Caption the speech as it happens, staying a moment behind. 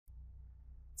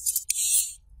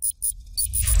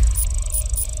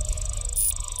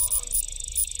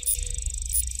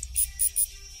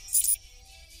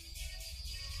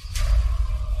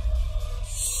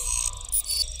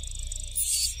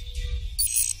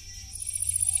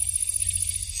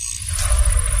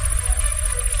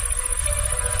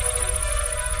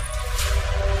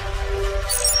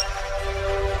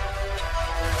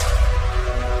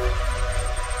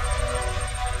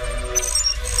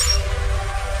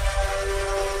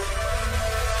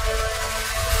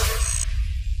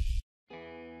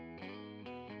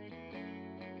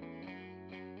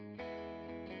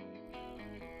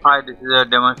Hi, this is a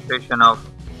demonstration of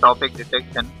topic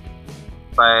detection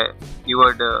by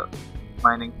keyword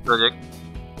mining project.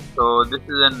 So this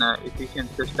is an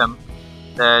efficient system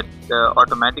that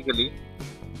automatically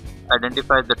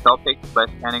identifies the topics by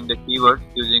scanning the keywords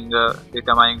using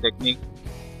data mining techniques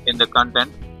in the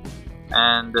content,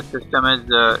 and the system is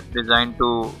designed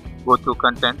to go through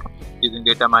content using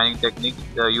data mining techniques,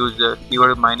 use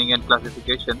keyword mining and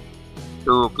classification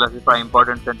to classify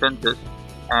important sentences,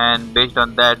 and based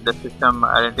on that the system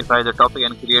identifies the topic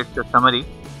and creates a summary,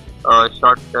 a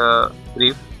short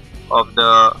brief of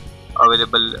the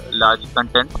available large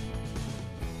content.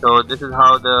 So this is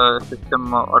how the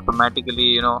system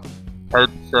automatically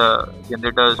helps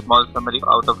generate a small summary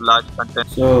out of large content.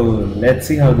 So let's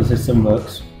see how the system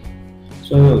works.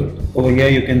 So over here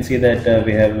you can see that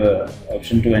we have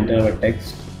option to enter our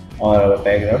text or our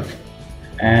paragraph,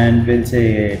 and we'll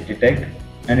say detect,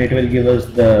 and it will give us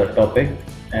the topic,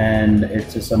 and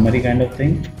it's a summary kind of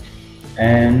thing,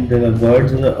 and the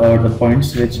words or the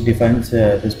points which defines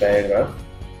this paragraph.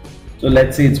 So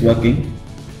let's see it's working.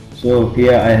 So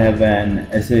here I have an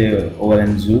essay over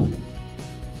in Zoo.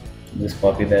 Just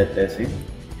copy that essay.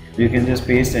 You can just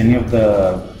paste any of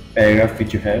the paragraph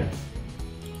which you have,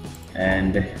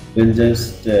 and we'll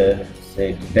just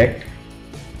say detect.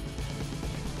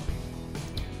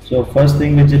 So first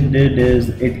thing which it did is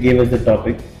it gave us the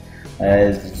topic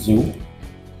as zoo,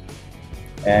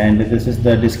 and this is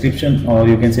the description, or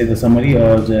you can say the summary,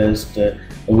 or just a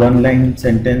one line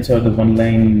sentence or the one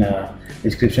line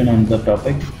description on the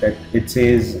topic. That it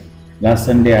says, last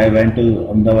Sunday I went to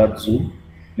Ahmedabad Zoo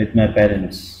with my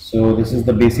parents. So this is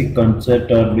the basic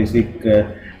concept or basic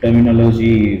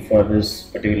terminology for this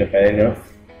particular paragraph.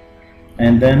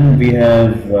 And then we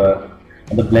have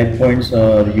the black points,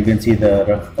 or you can see the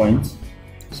rough points.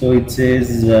 So it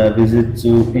says visit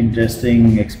zoo,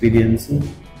 interesting experience.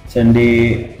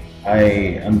 Sunday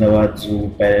I Ahmedabad Zoo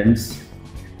parents,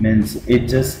 means it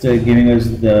just giving us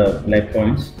the black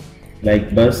points,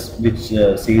 like bus, which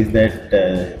says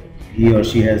that he or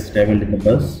she has traveled in the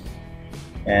bus,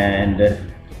 and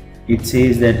it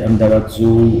says that Ahmedabad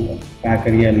Zoo,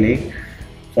 Kakaria Lake,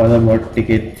 for the what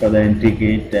ticket for the entry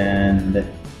gate, and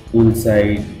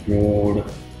poolside road,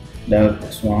 duck,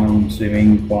 swan,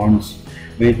 swimming ponds,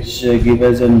 which give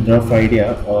us a rough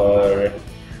idea or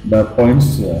the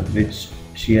points which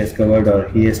she has covered or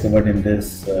he has covered in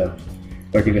this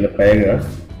particular paragraph.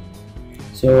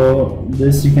 So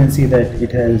this you can see that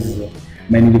it has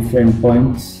many different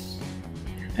points,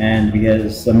 and we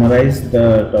have summarized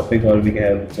the topic, or we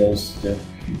have just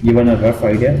given a rough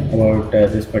idea about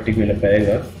this particular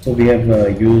paragraph. So we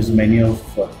have used many of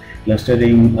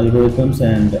clustering algorithms,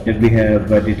 and we have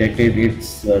detected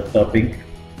its topic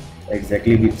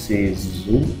exactly, which says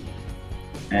zoo,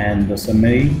 and the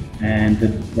summary and the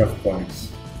rough points.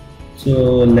 So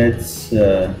let's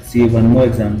see one more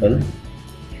example.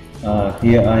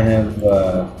 Here I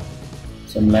have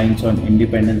some lines on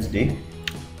Independence Day.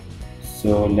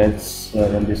 So let's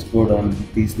run this code on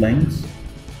these lines,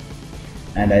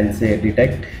 and I'll say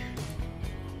detect.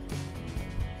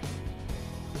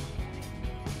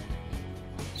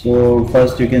 So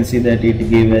first you can see that it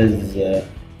gave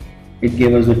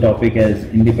us the topic as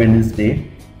Independence Day,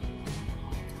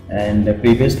 and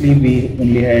previously we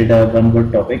only had a one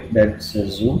word topic, that's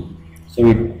zoo. So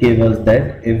it gave us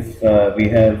that. If we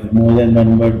have more than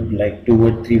one word, like 2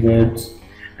 or 3 words,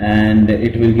 and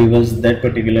it will give us that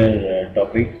particular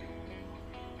topic.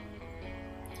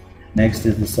 Next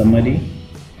is the summary,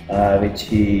 which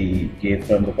he gave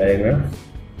from the paragraph,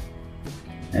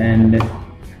 and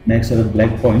next are the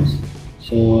black points.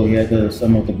 So here are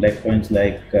some of the black points,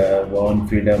 like war,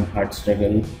 freedom, hard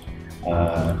struggle.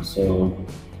 So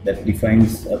that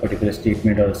defines a particular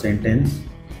statement or a sentence.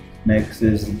 Next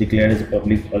is declared as a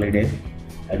public holiday,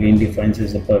 again defines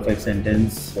as a perfect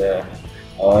sentence,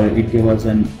 or it gives us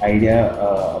an idea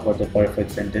about the perfect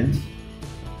sentence.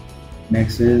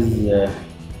 Next is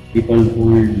people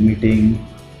hold meeting,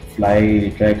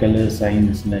 fly tricolor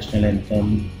signs, national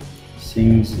anthem,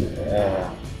 sings,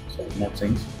 sorry, not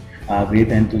sings, great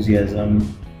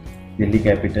enthusiasm, Delhi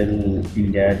capital,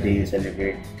 India Day,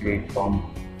 celebrate, great form.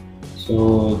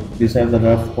 So these are the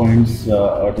rough points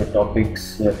or the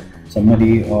topics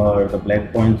summary, or the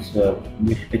black points,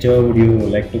 whichever would you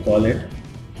like to call it,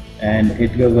 and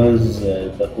it gives us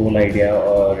the whole idea,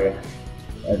 or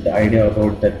the idea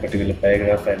about that particular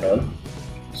paragraph and all.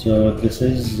 So this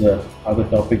is how the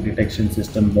topic detection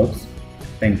system works.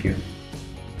 Thank you.